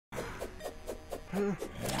Oh.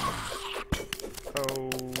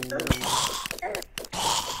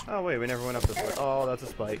 Oh wait, we never went up this way. Oh, that's a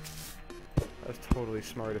spike. That's totally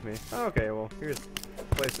smart of me. Okay, well, here's the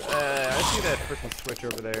place. I see that freaking switch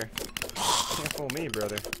over there. Can't fool me,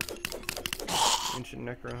 brother. Ancient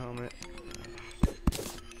Necro helmet.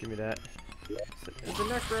 Give me that. Is the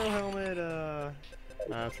Necro helmet,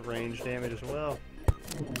 that's range damage as well.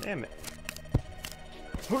 Damn it.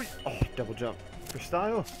 Oh, double jump. For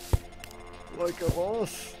style. Like a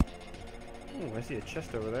boss. Ooh, I see a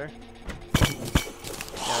chest over there. Yeah,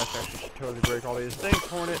 I actually should totally break all these. Thanks,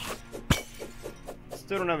 Hornet.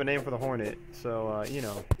 Still don't have a name for the Hornet, so, you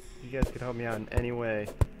know, you guys could help me out in any way.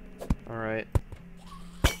 Alright.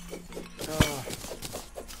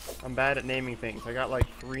 I'm bad at naming things. I got like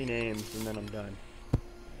 3 names, and then I'm done.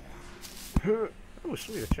 Oh,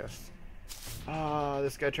 sweet, a chest.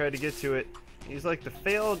 This guy tried to get to it. He's like the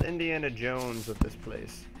failed Indiana Jones of this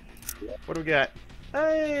place. What do we got?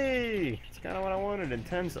 Hey! It's kind of what I wanted.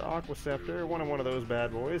 Intense Aquaceptor. One of those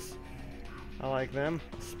bad boys. I like them.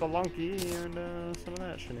 Spelunky and some of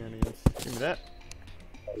that shenanigans. Give me that.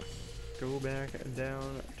 Go back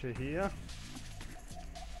down to here.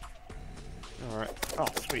 Alright. Oh,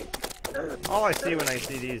 sweet. All I see when I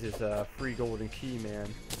see these is free golden key,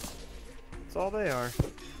 man. That's all they are.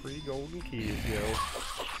 Free golden keys, yo.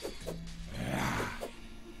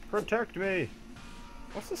 Protect me!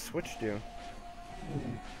 What's the switch do?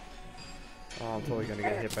 Oh, I'm totally gonna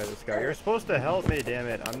get hit by this guy. You're supposed to help me, damn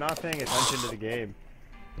it. I'm not paying attention to the game.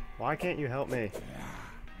 Why can't you help me?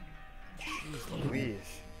 Jeez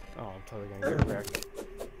Louise. Oh, I'm totally gonna get wrecked.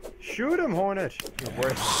 Shoot him, Hornet! You're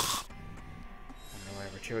worthless. I don't know why I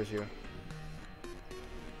ever chose you.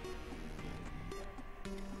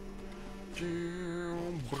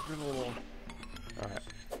 Alright.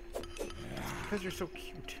 Because you're so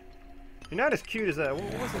cute. You're not as cute as that.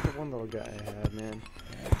 What was it, the one little guy I had, man?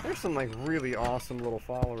 There's some, like, really awesome little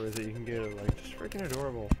followers that you can get, like, just freaking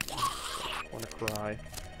adorable. Wanna cry.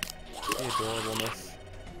 The adorableness.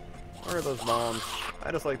 Where are those bombs?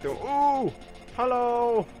 I just like the. Ooh!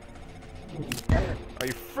 Hello! Are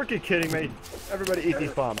you freaking kidding me? Everybody eat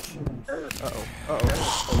these bombs. Uh-oh. Uh-oh.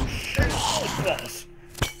 Oh, shit. Oh, balls.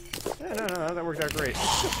 Yeah, no, that worked out great.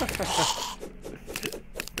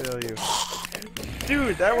 Feel you.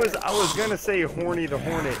 Dude, that was, I was gonna say Horny the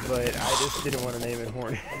Hornet, but I just didn't want to name it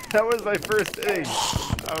Horny. That was my first thing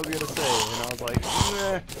I was gonna say, and I was like,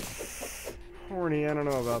 nah, Horny, I don't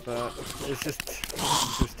know about that. It's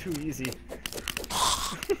just too easy.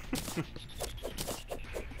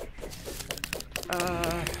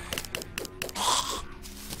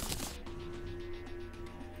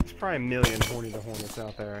 There's probably a million Horny the Hornets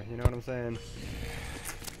out there, you know what I'm saying?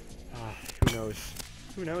 Who knows?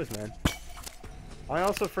 Who knows, man? I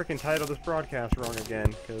also freaking titled this broadcast wrong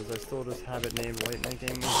again, because I still just have it named Late Night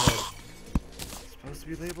Gaming in my head. It's supposed to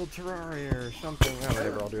be labeled Terraria or something. Oh,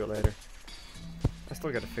 whatever, I'll do it later. I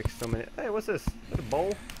still gotta fix so many. Hey, what's this? Is that a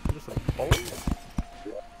bowl? Just a bowl?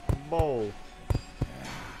 Bowl.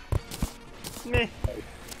 Meh.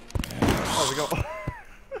 Oh, we go.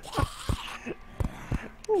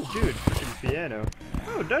 Oh, dude, freaking piano.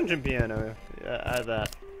 Oh, dungeon piano. Yeah, add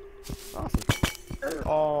that. Awesome.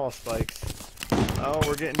 Oh, spikes. Oh,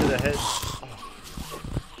 we're getting to the head. Oh.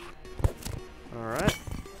 Alright.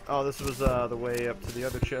 Oh, this was the way up to the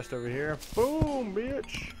other chest over here. Boom,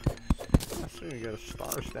 bitch! I see we got a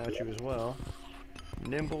star statue as well.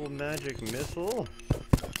 Nimble magic missile.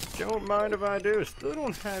 Don't mind if I do. Still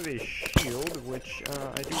don't have a shield, which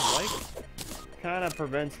I do like. Kind of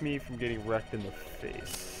prevents me from getting wrecked in the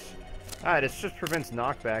face. Alright, it just prevents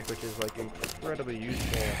knockback, which is like incredibly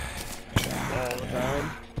useful all the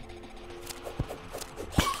time.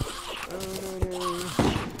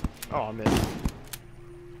 Oh, I missed.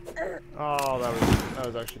 Oh, that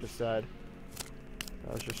was actually just sad.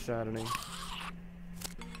 That was just saddening.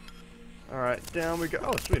 Alright, down we go.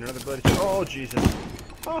 Oh, sweet, another bloody. Oh, Jesus.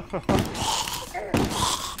 Oh,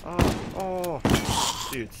 oh.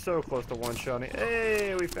 Dude, so close to one-shotting.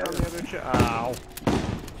 Hey, we found the other chest. Ow.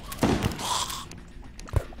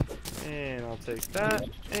 And I'll take that.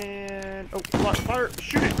 And. Oh, fire!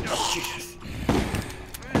 Shoot it! Oh, Jesus.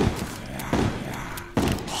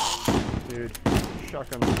 Dude,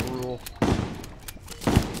 shotgun's brutal.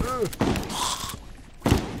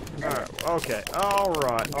 Alright, okay.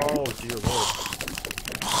 Alright. Oh, dear lord.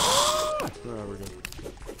 Oh, we're good.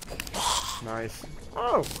 Nice.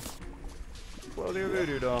 Oh! Blow the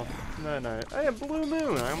voodoo doll. Nice. Hey, a blue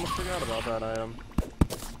moon! I almost forgot about that item.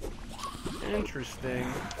 Interesting.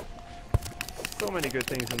 So many good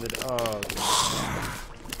things in the. Oh,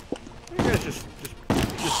 you guys just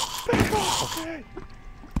back off, okay?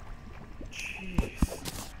 Jeez.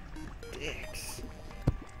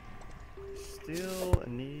 still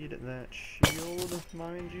need that shield,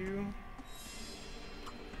 mind you.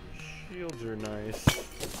 Shields are nice.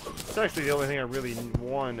 It's actually the only thing I really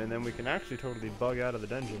want, and then we can actually totally bug out of the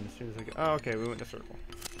dungeon as soon as I get... Oh, okay, we went in a circle.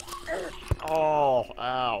 Oh,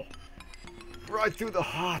 ow. Right through the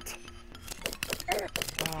heart.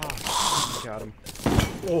 Oh, got him.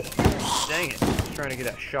 Oh, dang it. I was trying to get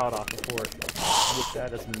that shot off before it whipped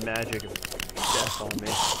out its magic of death on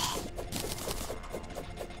me.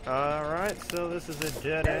 Alright, so this is a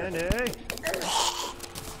dead end, eh?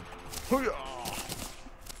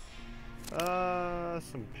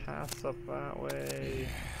 Some paths up that way.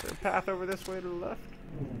 Is there a path over this way to the left?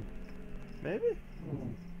 Maybe?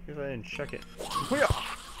 Because I didn't check it.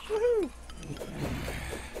 Woohoo!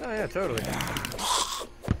 Oh yeah, totally.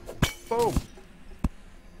 Boom!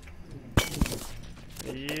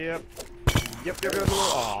 Yep. Yep.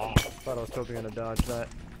 Oh, thought I was totally gonna dodge that.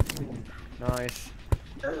 Nice.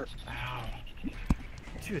 Ow.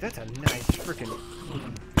 Dude, that's a nice freaking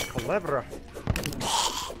Calibra.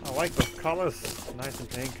 I like those colors. Nice and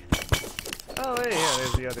pink. Oh, hey, yeah,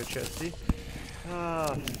 there's the other chesty.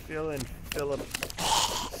 Phil and Philip.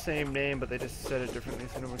 Same name, but they just said it differently,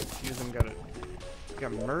 so no one confused them.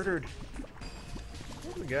 Got murdered.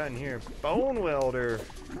 What do we got in here? Bone welder.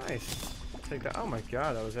 Nice. Take that. Oh my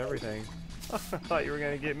god, that was everything. I thought you were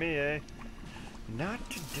gonna get me, eh? Not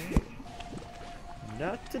today.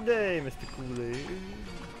 Not today, Mr. Kool-Aid.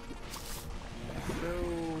 So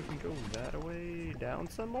we can go that way, down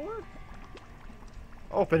some more?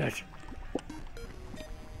 Open it!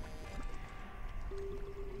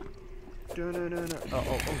 No.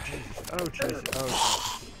 Oh, Jesus. Oh, Jesus. Oh,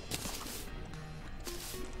 Jesus.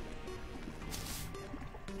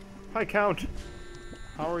 Hi, Count.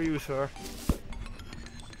 How are you, sir?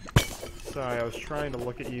 Sorry, I was trying to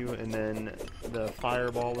look at you and then the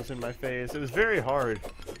fireball was in my face. It was very hard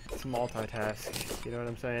to multitask. You know what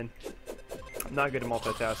I'm saying? I'm not good at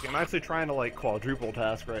multitasking. I'm actually trying to like quadruple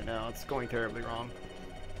task right now. It's going terribly wrong.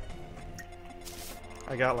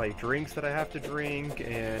 I got like drinks that I have to drink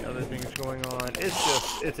and other things going on.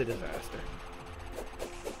 It's a disaster.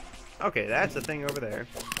 Okay, that's the thing over there.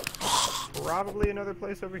 Probably another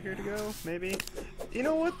place over here to go, maybe. You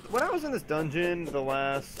know what? When I was in this dungeon, the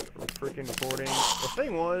last freaking recording, the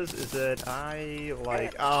thing is that I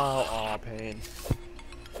like, oh, pain.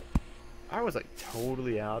 I was like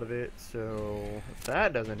totally out of it, so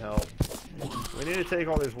that doesn't help. We need to take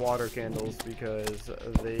all these water candles because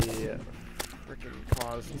they freaking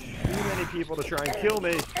caused too many people to try and kill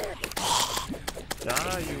me.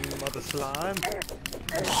 Die, you mother slime.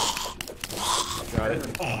 Got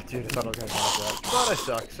it. Oh, dude, I thought I was gonna dodge that. But I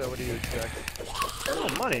suck, so what do you expect? Oh,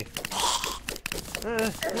 money.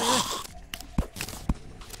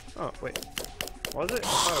 Oh, wait. Was it? I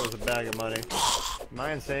thought it was a bag of money. Am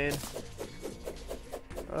I insane?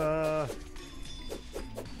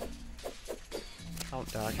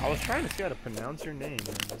 Count Doc. I was trying to see how to pronounce your name.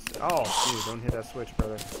 Oh, dude, don't hit that switch,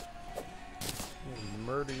 brother. I'll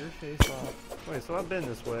murder your face off. Wait, so I've been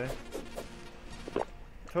this way.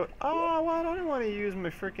 Oh, well, I don't want to use my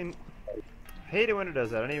freaking... Hate it when it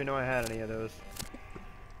does that. I didn't even know I had any of those.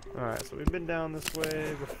 Alright, so we've been down this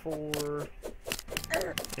way before.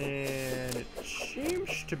 And it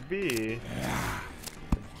seems to be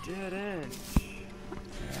a dead end.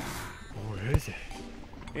 Or is it?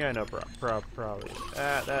 Yeah, no, probably.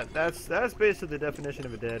 That's basically the definition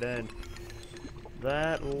of a dead end.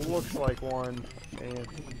 That looks like one, and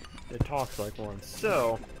it talks like one.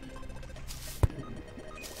 So...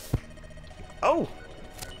 Oh!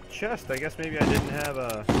 Chest. I guess maybe I didn't have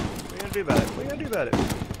a... What are you gonna do about it? What are you gonna do about it?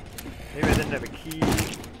 Maybe I didn't have a key.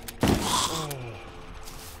 Oh.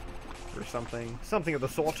 Or something. Something of the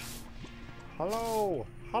sort. Hello!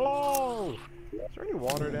 Hello! Is there any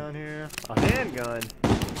water down here? A handgun?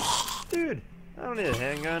 Dude, I don't need a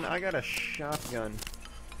handgun. I got a shotgun.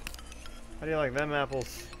 How do you like them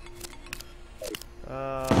apples?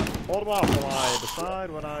 Hold off while I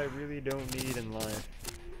decide what I really don't need in life.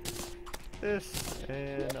 This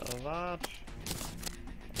and that.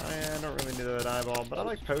 I don't really need that eyeball, but I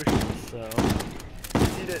like potions, so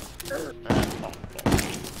need it.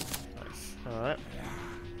 Nice. Alright.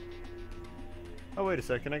 Oh, wait a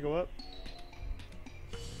second, can I go up?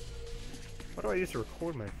 What do I use to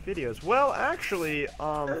record my videos? Well, actually,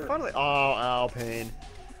 funnily, ow, pain.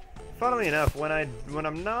 Funnily enough, when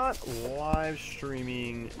I'm not live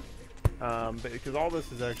streaming, because all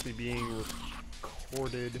this is actually being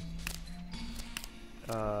recorded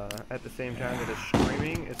at the same time that it's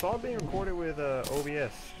streaming. It's all being recorded with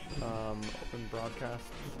OBS, Open Broadcast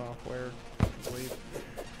Software, I believe.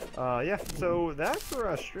 Yeah, so that's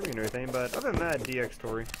for streaming and everything, but other than that, DX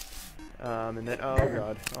Story. And then, oh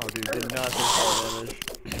god. Oh dude, did not take fall damage.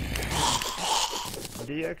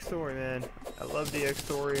 DX story, man. I love DX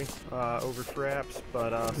story over fraps,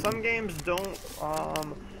 but some games don't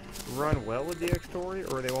run well with DX story,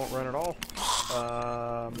 or they won't run at all.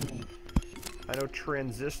 I know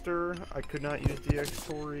Transistor, I could not use DX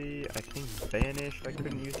story. I think Banished, I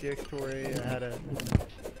couldn't use DX story. I had a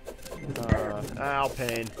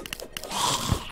Alpine.